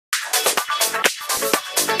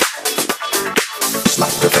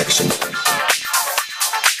perfection.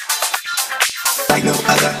 Like no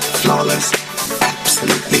other, flawless,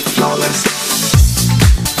 absolutely flawless.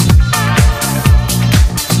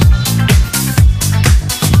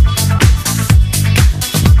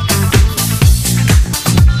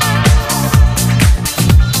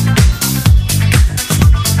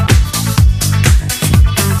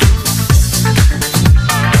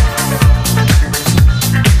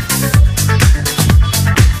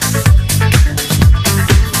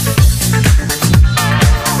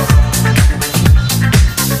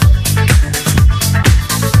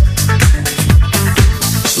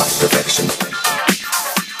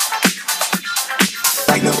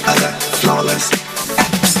 Like no other, flawless,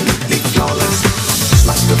 absolutely flawless. It's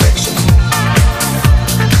like perfection.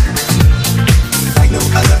 Like no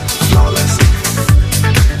other, flawless.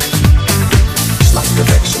 It's like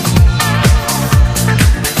perfection.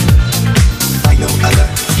 Like no other,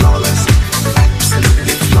 flawless,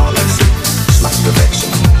 absolutely flawless. It's like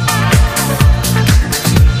perfection.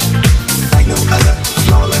 Like no other,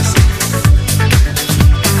 flawless.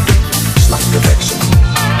 It's like perfection.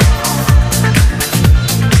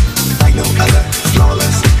 No other,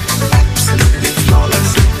 flawless, absolutely flawless.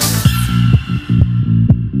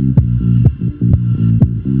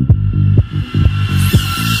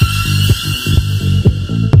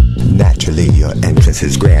 Naturally, your entrance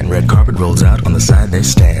is grand. Red carpet rolls out, on the side they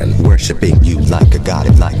stand, Worshipping you like a god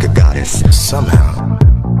and like a goddess. Somehow,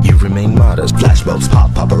 you remain modest. Flashbulbs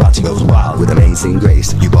pop, paparazzi goes wild. With amazing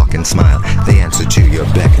grace, you walk and smile. They answer to your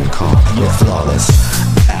beck and call. You're flawless,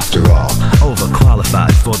 after all.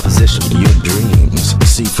 Overqualified for the position. Your dreams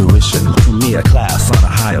see fruition. Premier class on a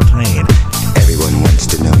higher plane. Everyone wants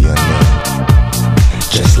to know your name.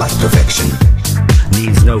 Just like perfection.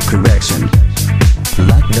 Needs no correction.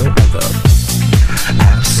 Like no other.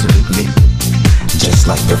 Absolutely. Just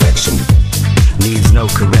like perfection. Needs no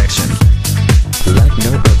correction. Like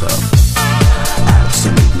no other.